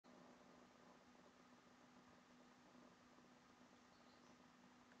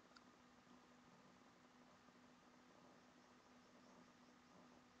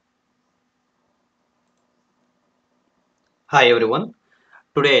Hi everyone.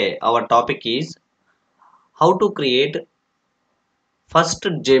 Today our topic is how to create first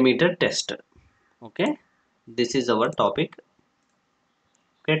Jmeter test. Okay, this is our topic.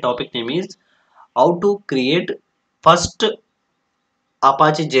 Okay, topic name is how to create first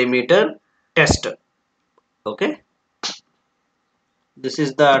Apache Jmeter test. Okay, this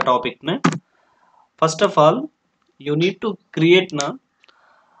is the topic name. First of all, you need to create na,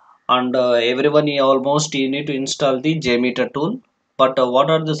 and everyone almost you need to install the Jmeter tool. But what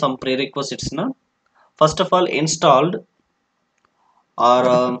are the some prerequisites na? First of all, installed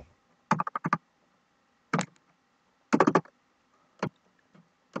or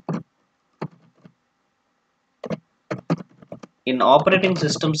in operating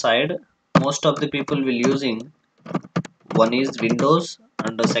system side, most of the people will using one is Windows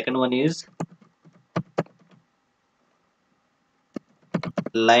and the second one is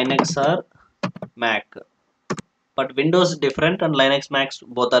Linux or Mac. But Windows different and Linux Macs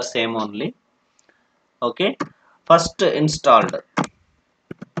both are same only. Okay. First installed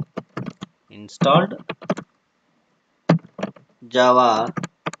Java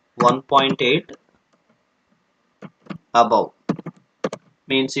 1.8 above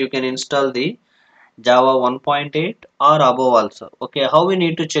means you can install the Java 1.8 or above also. Okay, how we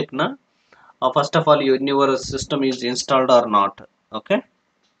need to check na? First of all, your system is installed or not. Okay,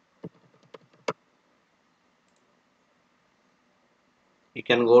 you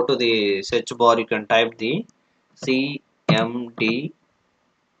can go to the search bar. You can type the cmd.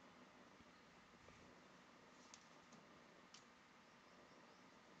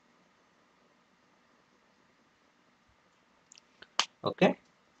 Okay,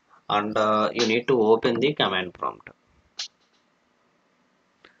 and you need to open the command prompt.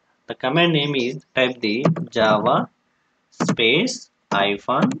 The command name is type the java space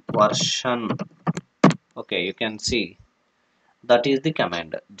hyphen version. Okay, you can see that is the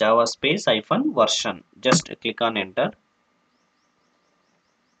command java space hyphen version. Just click on enter.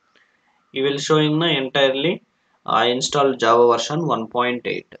 You will showing the entirely I installed java version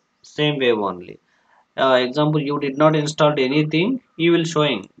 1.8 same way only. Example, you did not install anything, you will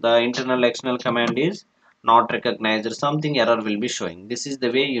showing the internal external command is not recognized, something error will be showing. This is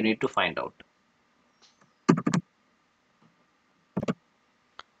the way you need to find out.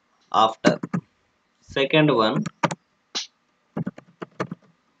 After second one,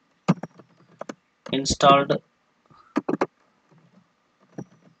 installed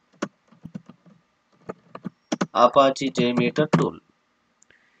Apache Jmeter tool.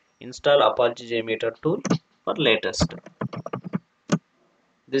 Install Apache Jmeter tool for latest.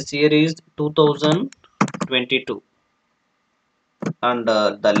 This year is 2022 and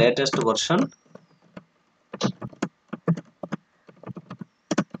the latest version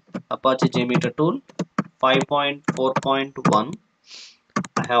Apache Jmeter tool 5.4.1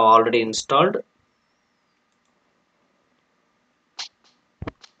 I have already installed.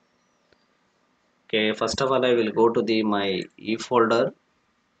 Okay, first of all I will go to the my E folder.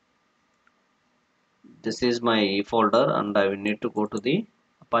 This is my E folder and I will need to go to the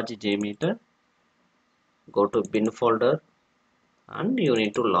Apache Jmeter. Go to bin folder and you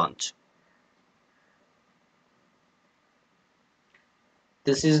need to launch.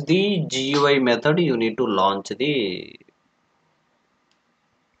 This is the GUI method you need to launch the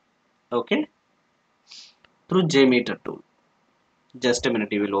okay through Jmeter tool. Just a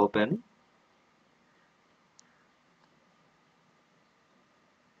minute, you will open.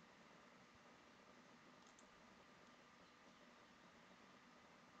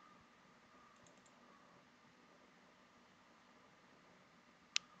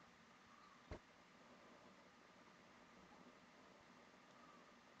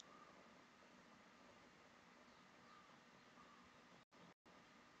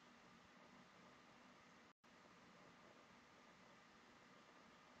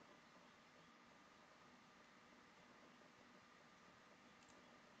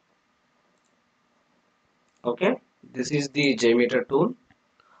 Okay, this is the Jmeter tool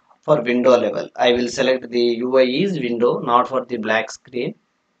for window level. I will select the UI is window, not for the black screen.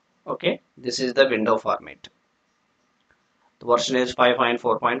 Okay, this is the window format. The version is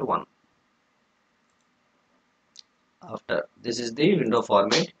 5.4.1. After this is the window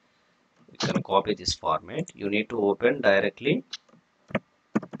format, you can copy this format. You need to open directly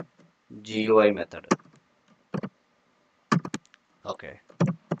GUI method. Okay,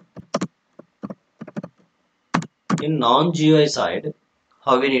 in non-GUI side,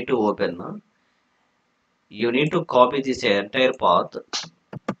 how we need to open? You need to copy this entire path.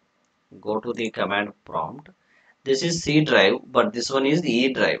 Go to the command prompt. This is C drive, but this one is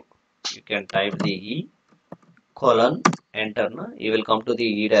E drive. You can type the E, colon enter na, you will come to the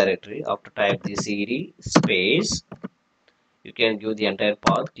E directory. After type the cd space, you can give the entire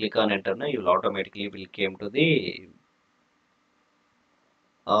path, click on enter na, you will automatically will came to the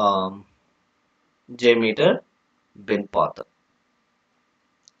Jmeter bin path.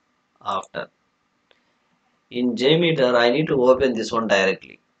 After in Jmeter, I need to open this one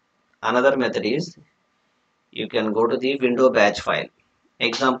directly. Another method is you can go to the window batch file.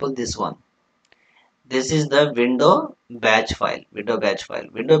 Example this one. This is the window batch file. Window batch file.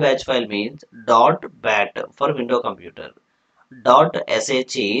 Window batch file means .bat for window computer.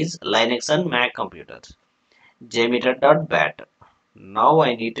 .sh is Linux and Mac computers. Jmeter.bat. Now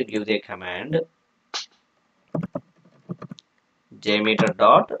I need to give the command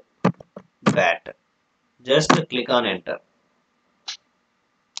jmeter.bat. Just click on enter.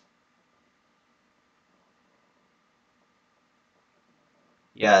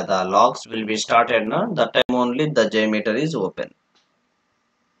 Yeah, the logs will be started now. That time only the Jmeter is open.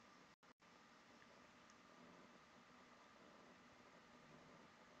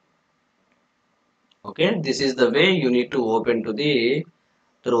 Okay, this is the way you need to open to the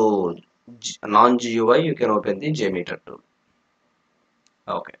through non-GUI. You can open the Jmeter tool.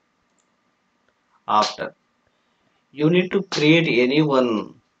 Okay. After you need to create any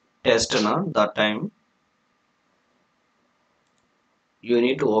one test now. That time you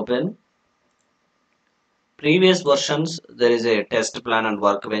need to open previous versions. There is a test plan and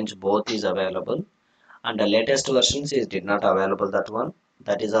workbench, both is available, and the latest versions is did not available. That one,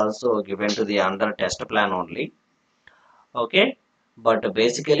 that is also given to the under test plan only. Okay, but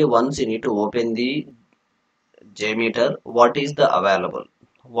basically once you need to open the Jmeter, what is the available,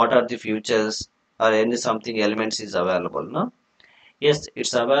 what are the features or any something elements is available, no? Yes,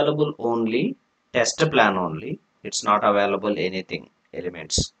 it's available only test plan only, it's not available anything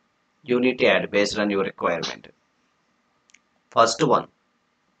elements. You need to add based on your requirement. First one,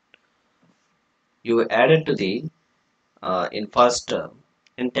 you added to the in first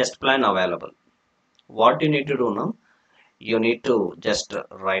in test plan available. What you need to do now, you need to just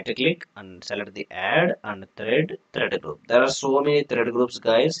right click and select the add and thread group. There are so many thread groups,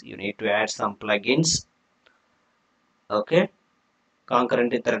 guys. You need to add some plugins. Okay,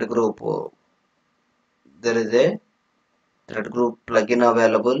 concurrent thread group, there is a thread group plugin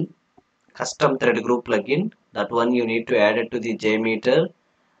available, custom thread group plugin. That one you need to add it to the Jmeter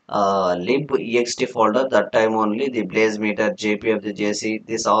lib.ext folder. That time only the blaze meter, jp of the jc,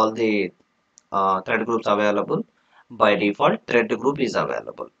 this all the thread groups available. By default thread group is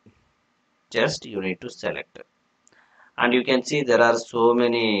available, just you need to select. And you can see there are so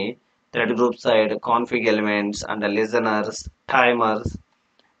many thread group side config elements and the listeners, timers,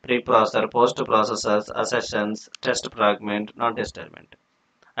 preprocessor, post processors, accessions, test fragment, non-test element.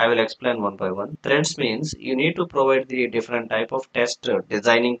 I will explain one by one. Threads means you need to provide the different type of test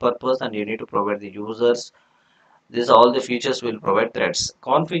designing purpose, and you need to provide the users. This all the features will provide threads.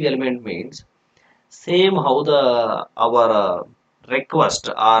 Config element means same how the our request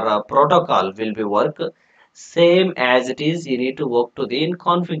or protocol will be work, same as it is you need to work to the in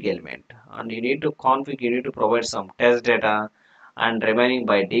config element, and you need to config, you need to provide some test data, and remaining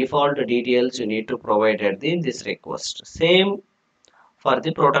by default details you need to provide at the this request. Same for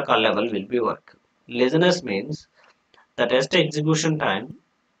the protocol level will be work. Listeners means the test execution time,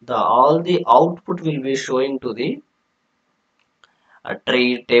 the all the output will be showing to the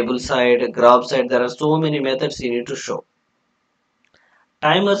tree, table side, graph side. There are so many methods you need to show.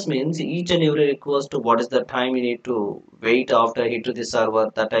 Timers means each and every request, what is the time you need to wait after hit to the server,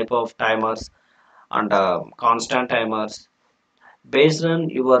 the type of timers, and constant timers. Based on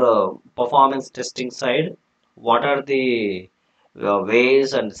your performance testing side, what are the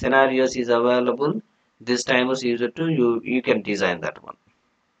ways and scenarios is available, this timers used to you can design that one.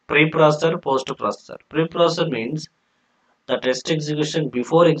 Preprocessor, post processor. Preprocessor means the test execution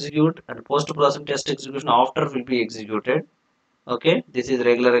before execute, and post processing test execution after will be executed. Okay, this is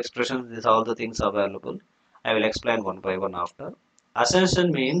regular expressions, this all the things available. I will explain one by one after.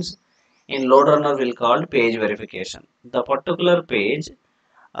 Ascension means in load runner will called page verification. The particular page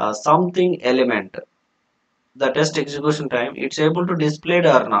something element, the test execution time it's able to display it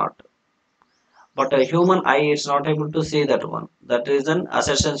or not, but a human eye is not able to see that one. That is an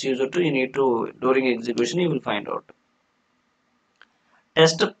assertions used to you need to during execution you will find out.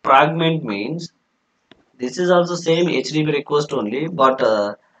 Test fragment means this is also same HTTP request only, but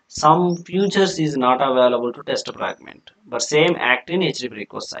some features is not available to test fragment, but same act in HTTP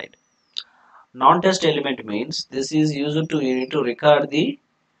request side. Non-test element means this is used to you need to record the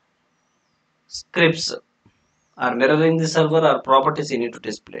scripts or mirroring the server or properties you need to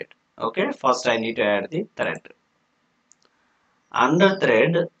display it. Okay, first I need to add the thread. Under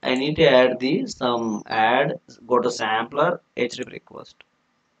thread, I need to add the some add, go to sampler, HTTP request.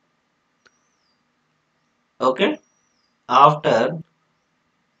 Okay. After,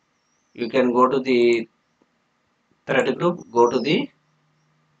 you can go to the thread group, go to the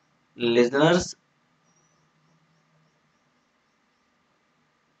listeners.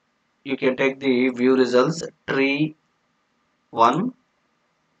 You can take the view results tree 1.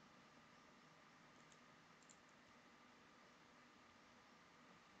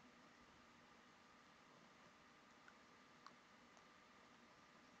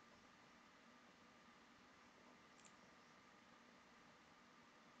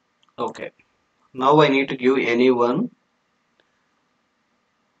 Okay. Now I need to give any one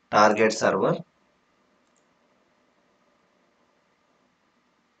target server.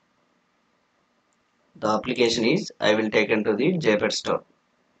 The application is I will take into the Jmeter store.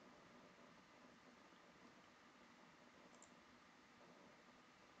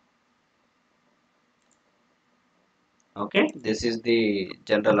 Okay, this is the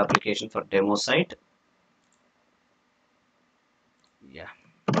general application for demo site. Yeah.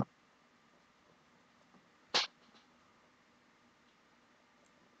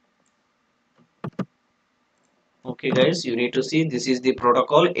 Okay guys, you need to see this is the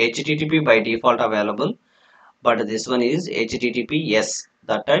protocol HTTP by default available, but this one is HTTPS.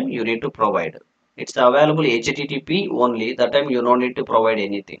 That time you need to provide. It's available HTTP only. That time you don't need to provide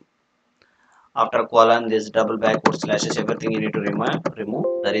anything. After colon, this double backward slashes, everything you need to remove.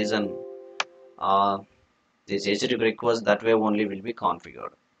 The reason this HTTP request that way only will be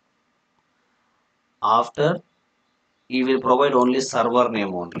configured. After, you will provide only server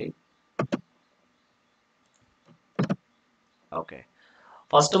name only. Okay.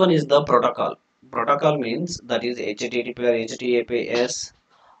 First one is the protocol. Protocol means that is HTTP or HTTPS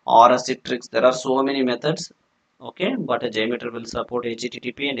or a Citrix. There are so many methods. Okay, but a Jmeter will support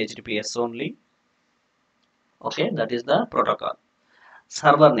HTTP and HTTPS only. Okay, that is the protocol.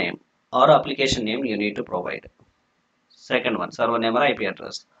 Server name or application name you need to provide. Second one, server name or IP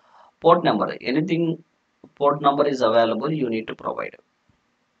address. Port number, anything port number is available, you need to provide.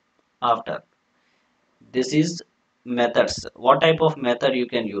 After, this is methods. What type of method you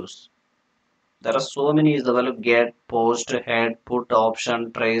can use? There are so many is available: get, post, head, put,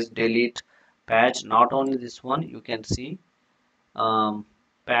 option, trace, delete, patch. Not only this one, you can see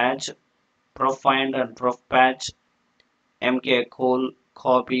patch, prof find and prof patch, mk call,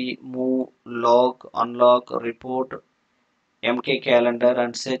 copy, move, log, unlock, report, mk calendar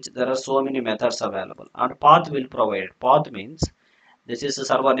and such. There are so many methods available, and path will provide. Path means this is a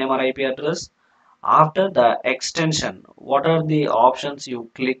server name or IP address. After the extension, what are the options you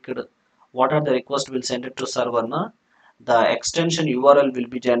clicked? What are the request will send it to server? Na? The extension URL will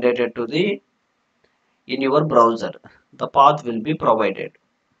be generated to the in your browser. The path will be provided.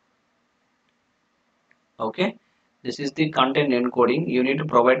 Okay. This is the content encoding. You need to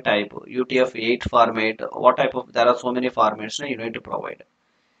provide type UTF-8 format. What type of? There are so many formats. Na? You need to provide.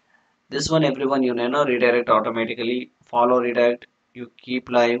 This one everyone you know redirect automatically. Follow redirect. You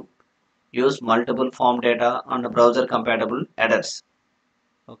keep live. Use multiple form data and browser compatible headers.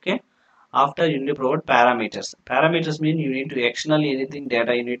 Okay. After you need to provide parameters. Parameters mean you need to externally anything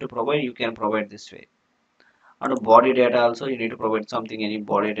data you need to provide, you can provide this way. And body data also you need to provide something, any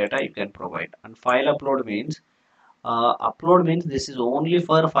body data you can provide. And file upload means this is only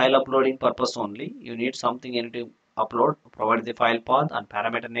for file uploading purpose only. You need something you need to upload, provide the file path and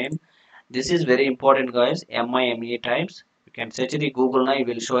parameter name. This is very important guys. MIME types. You can search the Google now, you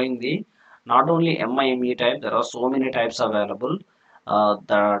will showing the not only MIME type, there are so many types available.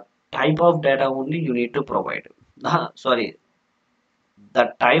 The type of data only you need to provide. Sorry,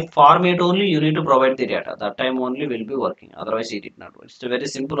 the type format only you need to provide the data. That time only will be working. Otherwise, it did not work. It's very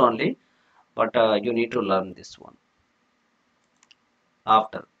simple only, but you need to learn this one.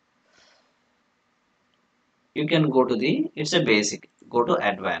 After, you can go to the, it's a basic, go to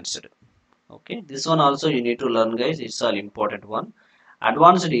advanced. Okay, this one also you need to learn guys. It's an important one.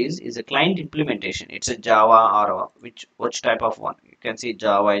 Advanced is a client implementation. It's a Java or which type of one. You can see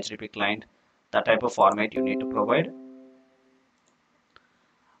Java HTTP client. That type of format you need to provide.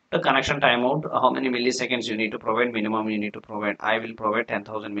 The connection timeout, how many milliseconds you need to provide, minimum you need to provide. I will provide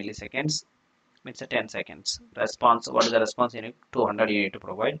 10,000 milliseconds. It's a 10 seconds. Response, what is the response you need? 200 you need to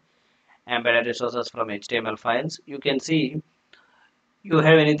provide. Embedded resources from HTML files. You can see you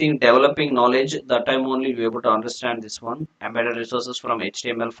have anything developing knowledge, that time only you able to understand this one. Embedded resources from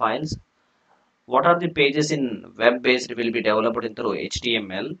HTML files. What are the pages in web based will be developed in through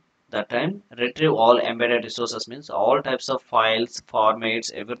HTML? That time retrieve all embedded resources means all types of files,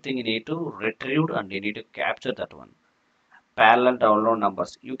 formats, everything you need to retrieve and you need to capture that one. parallel download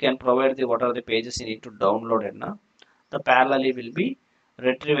numbers. You can provide the what are the pages you need to download it now. The parallelly will be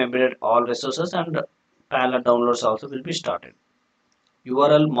retrieve embedded all resources and parallel downloads also will be started.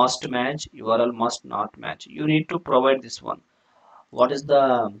 URL must match, URL must not match. You need to provide this one. What is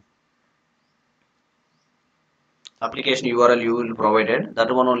the application URL you will provided?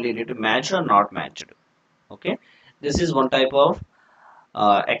 That one only need to match or not matched. Okay, this is one type of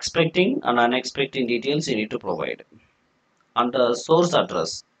expecting and unexpected details you need to provide. And the source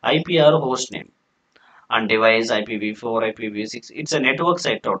address, IP or host name, and device IPv4, IPv6. It's a network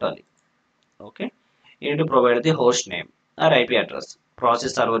site totally. Okay, you need to provide the host name or IP address.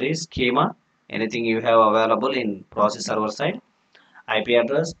 Process server is schema, anything you have available in process server side. IP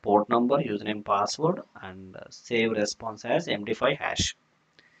address, port number, username, password, and save response as MD5 hash.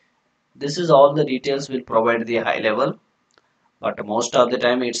 This is all the details will provide the high level, but most of the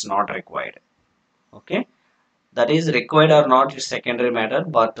time it's not required. Okay, that is required or not is secondary matter,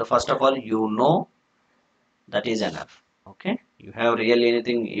 but first of all you know that is enough. Okay, you have really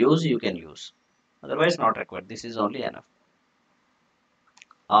anything use you can use, otherwise not required. This is only enough.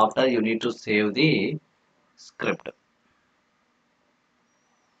 After you need to save the script.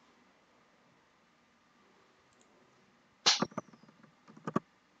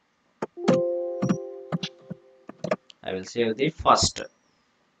 I will save the first.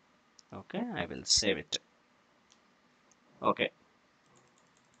 Okay, I will save it. Okay,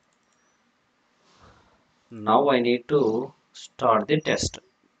 now I need to start the test,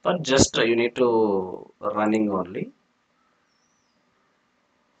 but just you need to running only.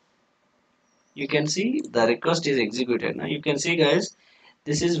 You can see the request is executed. Now you can see guys,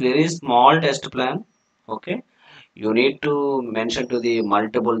 this is very small test plan. Okay, you need to mention to the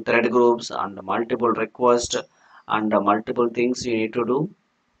multiple thread groups and multiple requests and multiple things you need to do.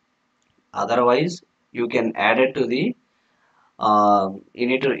 Otherwise you can add it to the you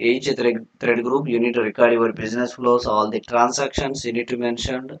need to each thread group you need to record your business flows, all the transactions you need to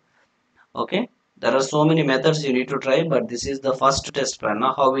mention. Okay, there are so many methods you need to try, but this is the first test plan.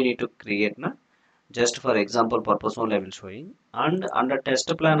 Now how we need to create now, just for example purpose only I will showing. And under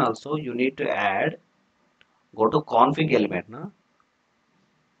test plan also you need to add, go to config element now,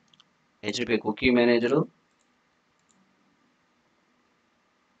 HTTP cookie manager,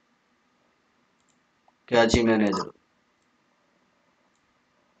 cache manager.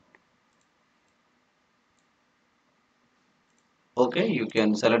 Okay, you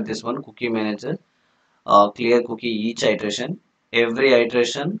can select this one cookie manager, clear cookie each iteration, every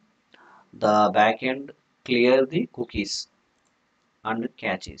iteration the backend clear the cookies and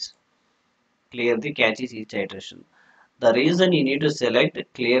caches, clear the caches each iteration. The reason you need to select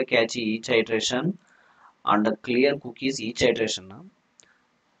clear cache each iteration and clear cookies each iteration now,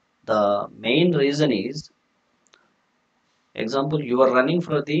 the main reason is, example you are running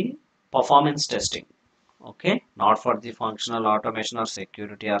for the performance testing. Okay, not for the functional automation or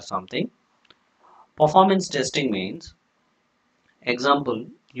security or something. Performance testing means, example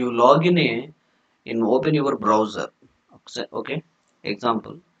you log in in open your browser. Okay,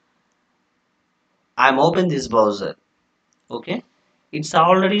 example I'm open this browser. Okay, it's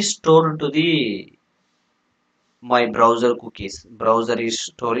already stored to the my browser cookies. Browser is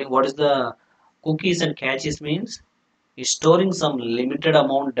storing what is the cookies and caches means, is storing some limited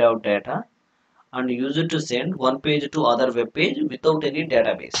amount of data and use it to send one page to other web page without any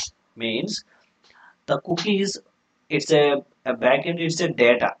database. Means the cookies, it's a backend, it's a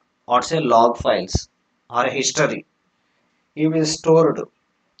data or say log files or a history. It will store it.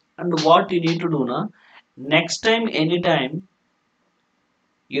 And what you need to do now, next time anytime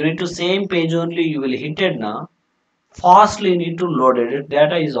you need to same page only you will hit it now, fastly need to load it.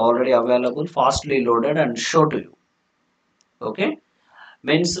 Data is already available, fastly loaded and show to you. Okay,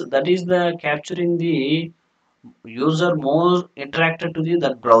 means that is the capturing the user more interacted to the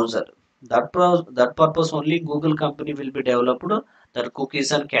that browser. That purpose only Google company will be developed that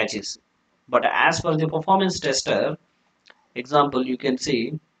cookies and caches. But as for the performance tester, example you can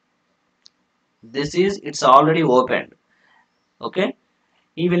see this is it's already opened. Okay,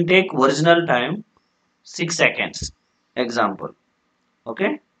 he will take original time 6 seconds. Example.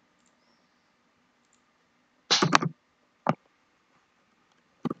 Okay,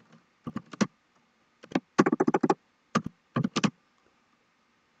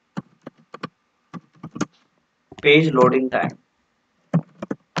 page loading time.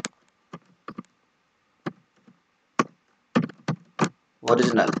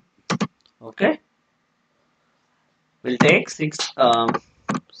 Original. Okay, will take 6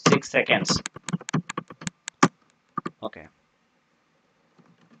 seconds. Okay,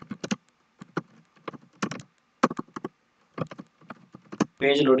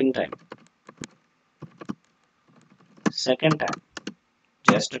 page loading time, second time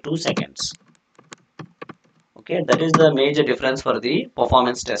just 2 seconds. Okay, that is the major difference for the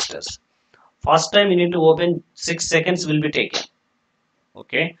performance testers. First time you need to open, 6 seconds will be taken.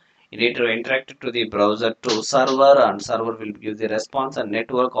 Okay, you need to interact to the browser to server, and server will give the response and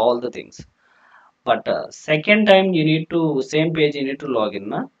network all the things. But second time you need to, same page you need to log in,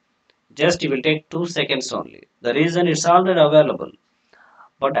 na? Just it will take 2 seconds only. The reason it's already available.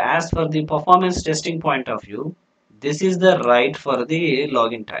 But as for the performance testing point of view, this is the right for the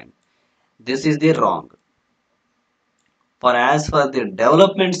login time. This is the wrong. For as for the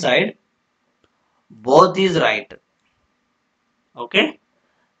development side, both is right. Okay.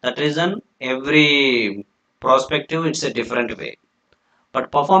 That reason every prospective it's a different way.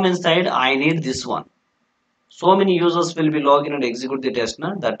 But performance side, I need this one. So many users will be login and execute the test.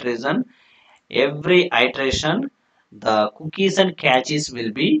 Na? That reason every iteration the cookies and caches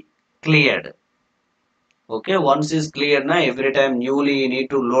will be cleared. Okay, once is clear, na, every time newly you need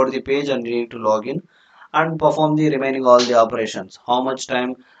to load the page and you need to log in and perform the remaining all the operations. How much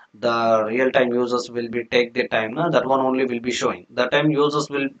time the real time users will be take the time, na, that one only will be showing. That time users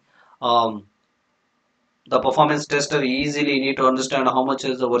will the performance tester easily need to understand how much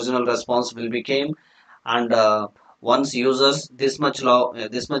is the original response will become, and once users this much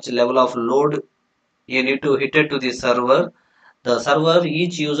level of load you need to hit it to the server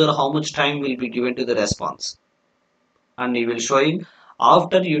each user how much time will be given to the response, and he will showing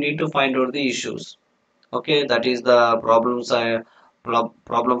after you need to find out the issues. Okay, that is the problem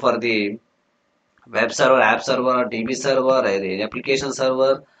for the web server, app server, or DB server, or any application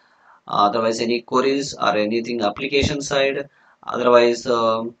server. Otherwise any queries or anything application side. Otherwise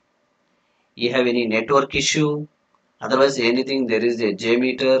you have any network issue. Otherwise anything there is a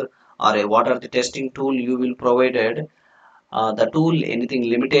Jmeter or a what are the testing tool you will provided. The tool anything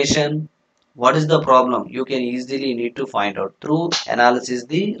limitation. What is the problem? You can easily need to find out through analysis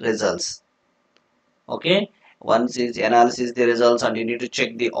the results. Okay, once is analysis the results and you need to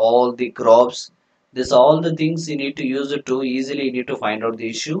check the all the graphs. This all the things you need to use it to easily you need to find out the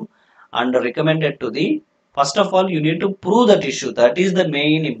issue and recommend it to the, first of all you need to prove that issue, that is the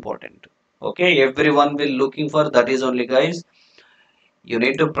main important. Okay, everyone will looking for that is only guys, you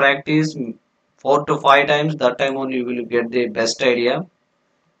need to practice 4 to 5 times, that time only you will get the best idea.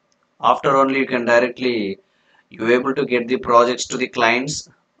 After only you can directly you able to get the projects to the clients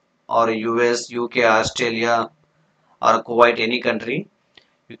or US, UK, Australia or Kuwait, any country.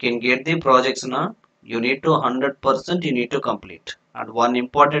 You can get the projects now. You need to 100% you need to complete. And one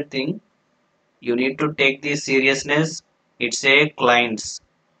important thing, you need to take the seriousness. It's a clients.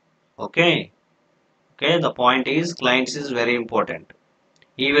 Okay. Okay. The point is clients is very important.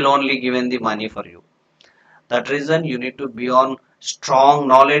 He will only given the money for you. That reason you need to be on strong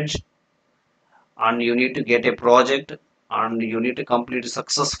knowledge and you need to get a project and you need to complete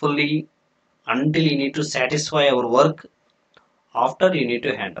successfully until you need to satisfy our work. After you need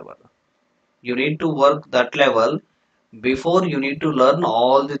to hand over. You need to work that level before you need to learn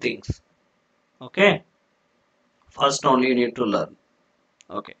all the things. Okay, first only you need to learn.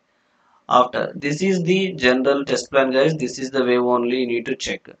 Okay, after this is the general test plan guys, this is the way only you need to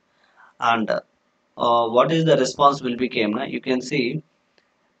check. And what is the response will become na? You can see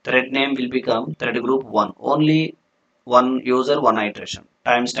thread name will become thread group 1, only one user one iteration,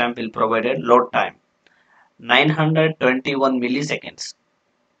 timestamp will provided, load time 921 milliseconds.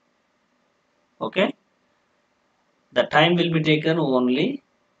 Okay, the time will be taken only,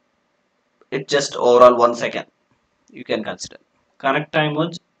 it just overall 1 second you can consider. Connect time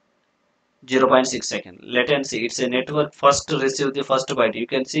was 0.6 second. Latency, it's a network first to receive the first byte. You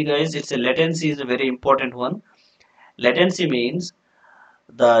can see guys, it's a latency is a very important one. Latency means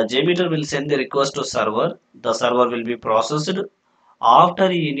the JMeter will send the request to server. The server will be processed.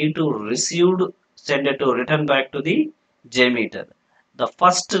 After you need to receive, send it to return back to the JMeter. The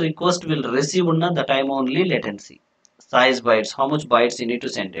first request will receive the time only latency. Size bytes, how much bytes you need to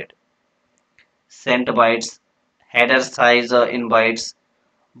send it. Sent bytes, header size in bytes,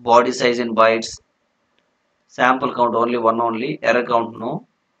 body size in bytes, sample count only one only, error count no,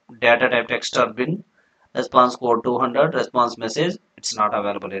 data type text or bin, response code 200, response message, it's not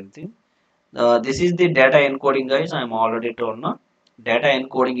available anything. This is the data encoding guys, I am already told now. Data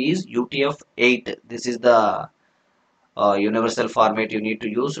encoding is UTF-8, this is the universal format you need to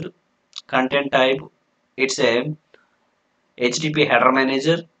use. Content type, it's a HTTP header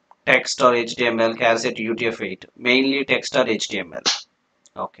manager, text or HTML, cassette UTF-8, mainly text or HTML.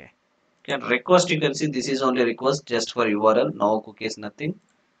 Okay. Can request, you can see this is only request just for URL, no cookies, nothing.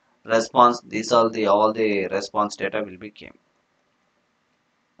 Response, these all the response data will be came.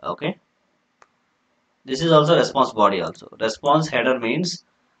 Okay, this is also response body also. Response header means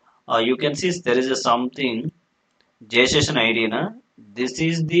you can see there is a something J session ID na. This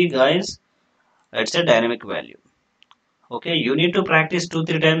is the guys, it's a dynamic value. Okay, you need to practice 2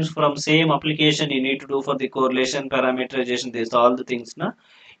 3 times from same application. You need to do for the correlation, parameterization, this all the things na.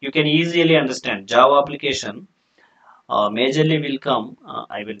 You can easily understand Java application. Majorly will come.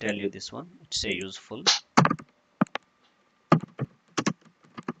 I will tell you this one. It's a useful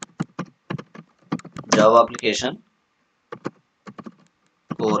Java application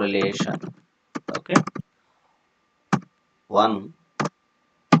correlation. Okay, one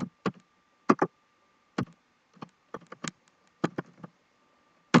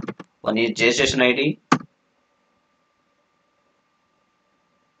one is JSession ID.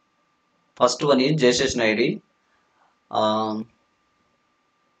 First one is JSession ID. Um,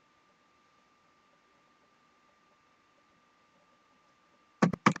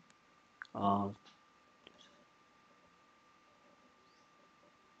 uh,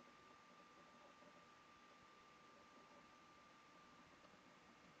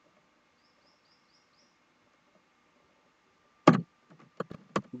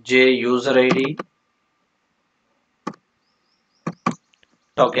 J user ID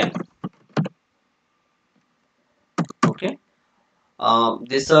token. Okay.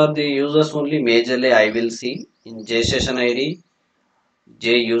 These are the users only majorly I will see in J session ID,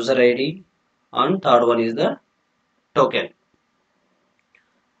 J user ID, and third one is the token.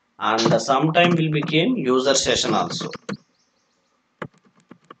 And sometime will become user session also.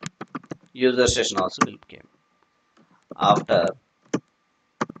 User session also will become after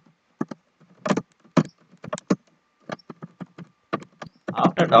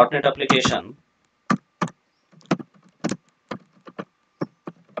 .NET application.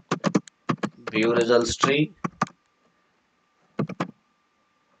 View results tree.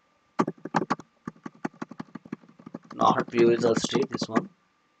 Not view results tree. This one.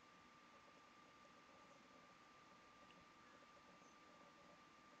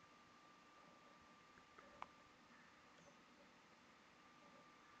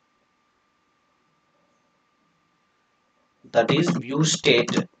 That is view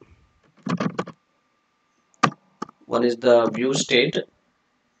state. One is the view state,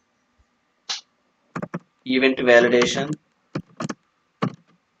 event validation,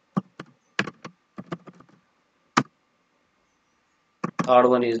 third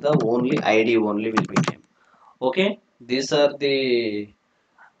one is the only ID only will become. Okay, these are the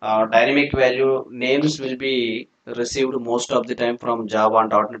dynamic value names will be received most of the time from Java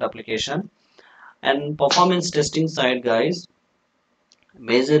and .NET application. And performance testing side guys,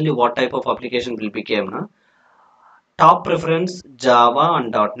 majorly what type of application will become na? Top preference Java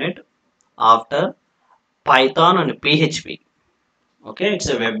and .NET, after Python and PHP. Okay, it's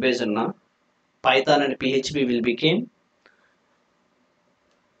a web based na. Python and PHP will become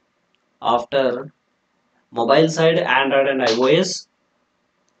after mobile side Android and iOS,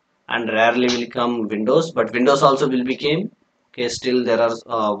 and rarely will come Windows, but Windows also will become. Okay, still there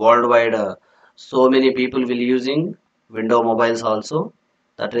are worldwide so many people will using Windows mobiles also.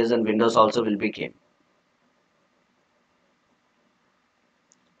 That reason Windows also will become.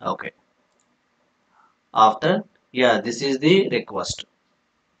 Okay, after, yeah, this is the request.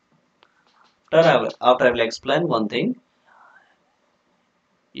 After I will explain one thing.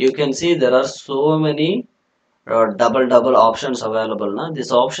 You can see there are so many double options available now.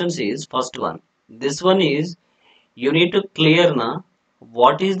 This options is first one. This one is you need to clear na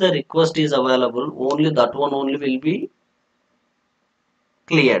what is the request is available, only that one only will be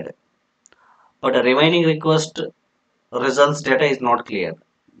cleared, but a remaining request results data is not clear.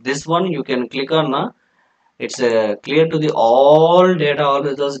 This one you can click on na, it's clear to the all data, all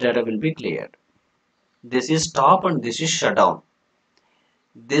results data will be cleared. This is stop and this is shutdown.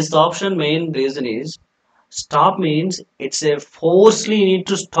 This option main reason is stop means it's a forcefully need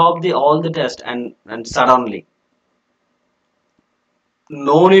to stop the all the test and suddenly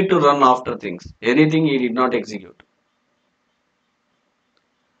no need to run after things, anything he did not execute.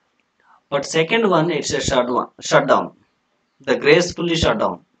 But second one, it's a shutdown. The gracefully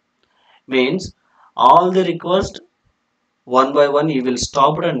shutdown means all the request one by one you will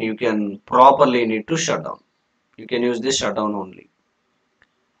stop it and you can properly need to shut down. You can use this shutdown only.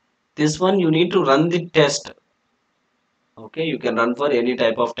 This one you need to run the test. Okay, you can run for any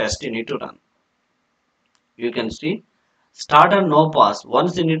type of test you need to run. You can see start and no pass.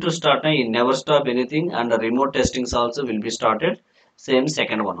 Once you need to start, you never stop anything, and the remote testings also will be started. Same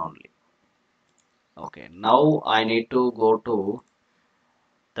second one only. Okay, now I need to go to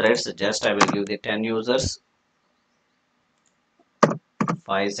threads. Just I will give the 10 users.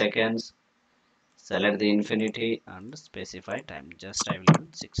 5 seconds. Select the infinity and specify time. Just I will give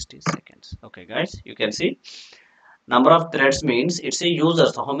 60 seconds. Okay guys, you can see number of threads means it's a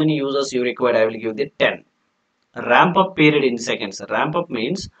users. So how many users you require? I will give the 10. Ramp up period in seconds. Ramp up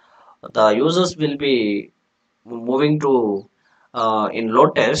means the users will be moving to in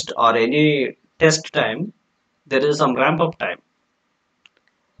load test or any test time. There is some ramp up time.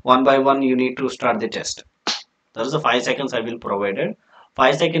 One by one you need to start the test. That is the 5 seconds I will provided.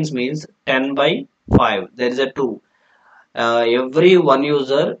 5 seconds means 10 by 5. There is a 2. Every one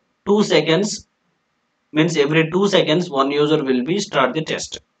user 2 seconds means every 2 seconds one user will be start the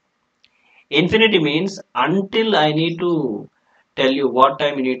test. Infinity means until I need to tell you what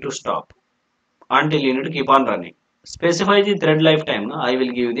time you need to stop. Until you need to keep on running. Specify the thread lifetime. No? I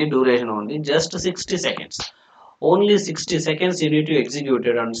will give the duration only just 60 seconds. Only 60 seconds you need to execute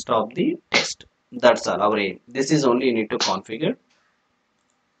it and stop the test. That's all our aim. This is only you need to configure.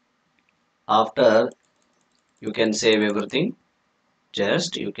 After you can save everything.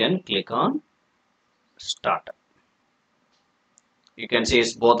 Just you can click on start. You can see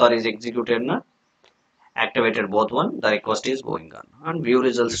it's both are is executed now. Activated both one. The request is going on. And view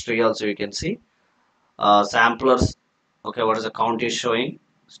results tree also you can see. Samplers. Okay, what is the count is showing?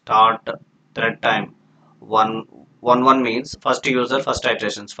 Start thread time. One means first user first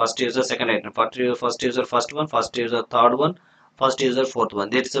iterations. First user second iteration. First user first one. First user third one. First user fourth one.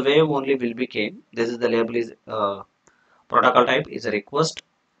 This wave only will be came. This is the label is protocol type is a request.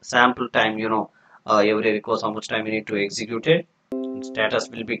 Sample time, every request how much time you need to execute it. And status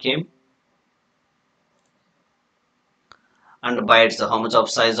will become and bytes how much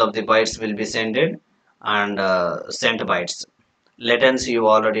of size of the bytes will be sent and sent bytes. Latency you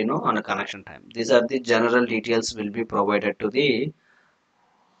already know on a connection time. These are the general details will be provided to the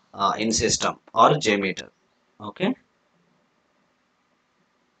in system or Jmeter. Okay.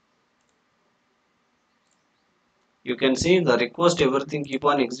 You can see the request everything keep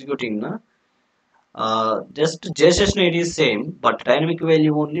on executing. Na? Just JSON ID is same but dynamic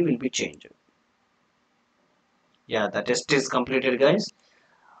value only will be changed. Yeah, the test is completed guys.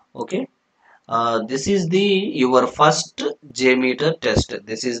 Okay. This is the your first JMeter test.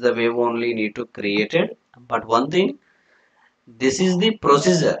 This is the wave only need to create it. But one thing, this is the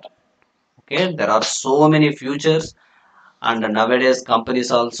procedure. Okay, there are so many features, and nowadays companies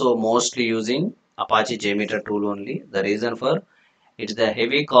also mostly using Apache Jmeter tool only. The reason for it's the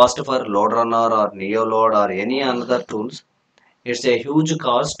heavy cost for load runner or neoload or any another tools. It's a huge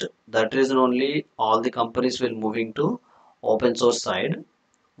cost. That reason only all the companies will moving to open source side.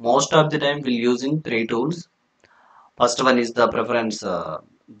 Most of the time we'll using three tools. First one is the preference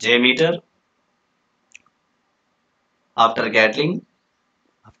JMeter, after Gatling,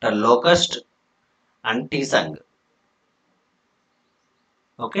 after Locust and Tsang.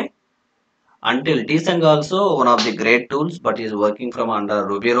 Okay. Until Tsang also one of the great tools but is working from under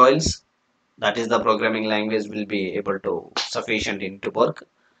Ruby Rails. That is the programming language will be able to sufficient into work.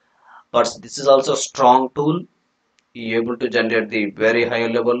 But this is also strong tool. You able to generate the very high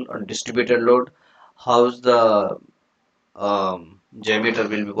level and distributed load. How's the JMeter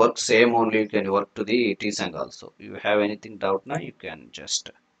will be work same only you can work to the Tsang also. You have anything doubt now you can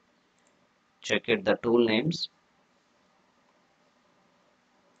just check it the tool names.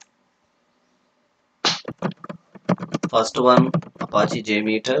 First one Apache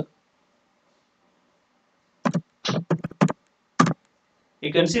Jmeter.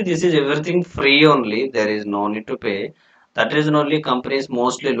 You can see this is everything free only. There is no need to pay. That is only companies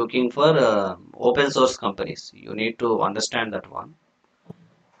mostly looking for open source companies. You need to understand that one.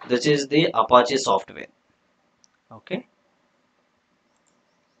 This is the Apache software. Okay.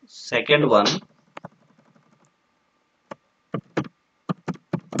 Second one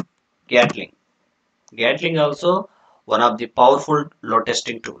Gatling. Gatling also one of the powerful load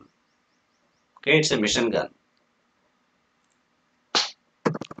testing tool. Okay, it's a machine gun.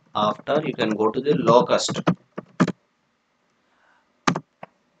 After you can go to the Locust.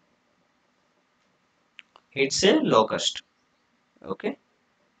 It's a Locust. Okay.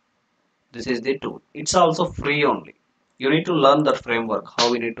 This is the tool. It's also free only. You need to learn that framework, how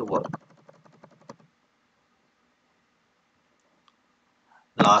we need to work.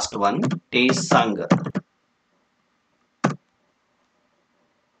 Last one, Tsang.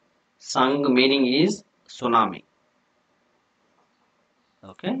 Sang meaning is tsunami.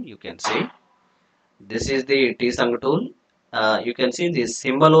 Okay, you can see. This is the Tsang tool. You can see this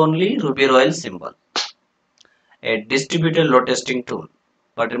symbol only, Ruby Rails symbol. A distributed load testing tool.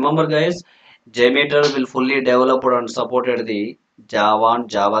 But remember guys, JMeter will fully develop and supported the Java and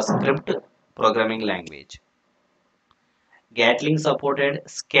JavaScript programming language. Gatling supported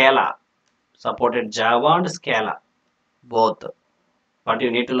Scala, supported Java and Scala, both. But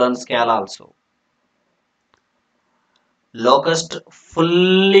you need to learn Scala also. Locust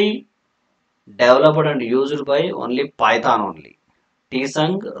fully developed and used by only Python only.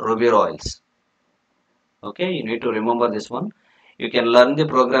 Tsung Ruby Rails. Okay, you need to remember this one. You can learn the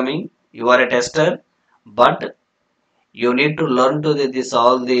programming. You are a tester, but you need to learn to this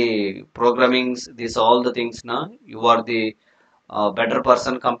all the programmings, this all the things now. You are the better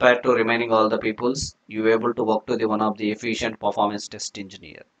person compared to remaining all the peoples. You able to work to the one of the efficient performance test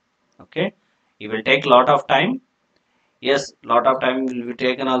engineer. Okay, it will take lot of time. Yes, lot of time will be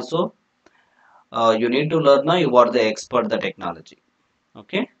taken also. You need to learn now. You are the expert the technology.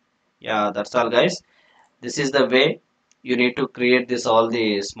 Okay, yeah, that's all guys. This is the way you need to create this all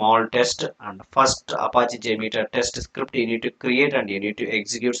the small test, and first Apache Jmeter test script you need to create and you need to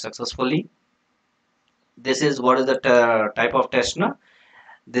execute successfully. This is what is the type of test now.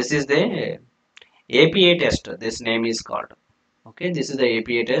 This is the API test. This name is called. Okay, this is the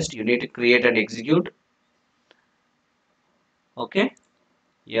API test. You need to create and execute. Okay,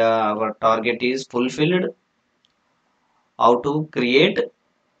 yeah, our target is fulfilled. How to create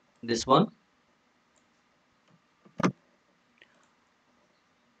this one?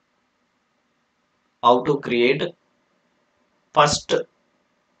 How to create first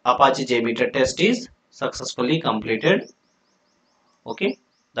Apache Jmeter test is successfully completed. Okay,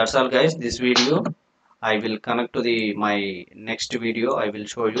 that's all guys. This video I will connect to the my next video. I will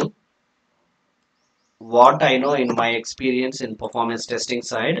show you what I know in my experience in performance testing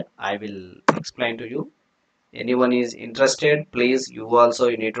side. I will explain to you. Anyone is interested, please you also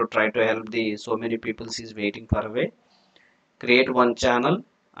you need to try to help the so many people is waiting for a way. Create one channel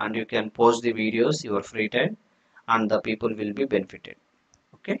and you can post the videos your free time and the people will be benefited.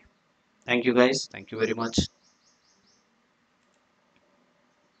 Okay, thank you guys, thank you very much.